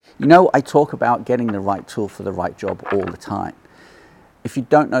You know, I talk about getting the right tool for the right job all the time. If you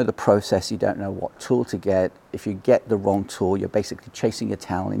don't know the process, you don't know what tool to get. If you get the wrong tool, you're basically chasing your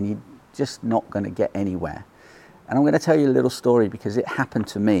tail and you're just not going to get anywhere. And I'm going to tell you a little story because it happened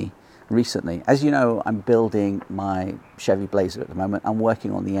to me recently. As you know, I'm building my Chevy Blazer at the moment. I'm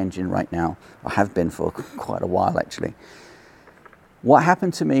working on the engine right now. I have been for quite a while, actually. What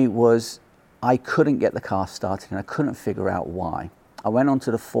happened to me was I couldn't get the car started and I couldn't figure out why. I went onto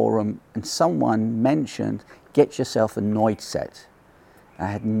the forum and someone mentioned, get yourself a Noid set. I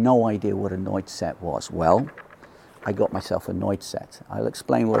had no idea what a Noid set was. Well, I got myself a Noid set. I'll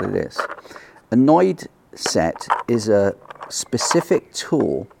explain what it is. A Noid set is a specific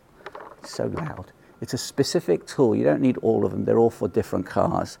tool. It's so loud. It's a specific tool. You don't need all of them. They're all for different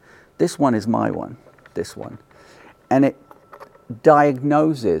cars. This one is my one, this one. And it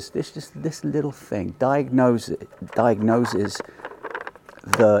diagnoses, this little thing, diagnoses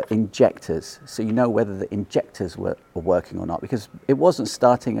the injectors, so you know whether the injectors were working or not, because it wasn't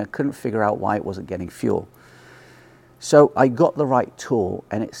starting. I couldn't figure out why it wasn't getting fuel. So I got the right tool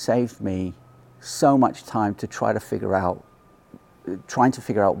and it saved me so much time to trying to figure out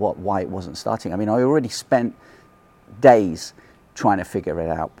why it wasn't starting. I mean, I already spent days trying to figure it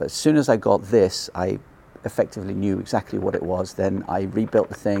out, but as soon as I got this, I effectively knew exactly what it was. Then I rebuilt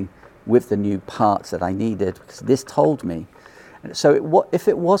the thing with the new parts that I needed, because this told me. So if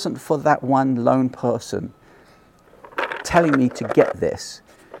it wasn't for that one lone person telling me to get this,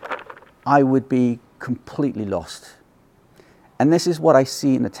 I would be completely lost. And this is what I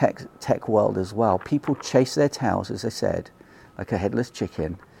see in the tech world as well. People chase their tails, as I said, like a headless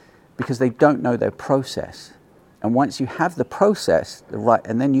chicken, because they don't know their process. And once you have the process,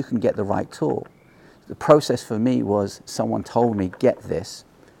 and then you can get the right tool. The process for me was someone told me, get this.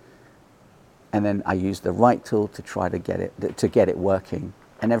 And then I used the right tool to try to get it working,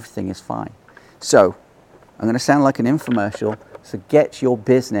 and everything is fine. So I'm going to sound like an infomercial. So get your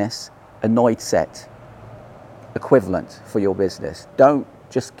business a Noid set equivalent for your business. Don't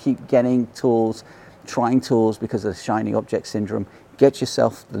just keep getting tools, trying tools because of the shiny object syndrome. Get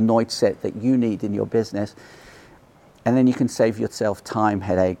yourself the Noid set that you need in your business, and then you can save yourself time,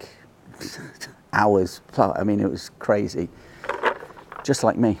 headache, hours. I mean, it was crazy, just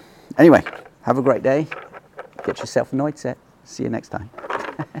like me. Anyway. Have a great day. Get yourself a Noid set. See you next time.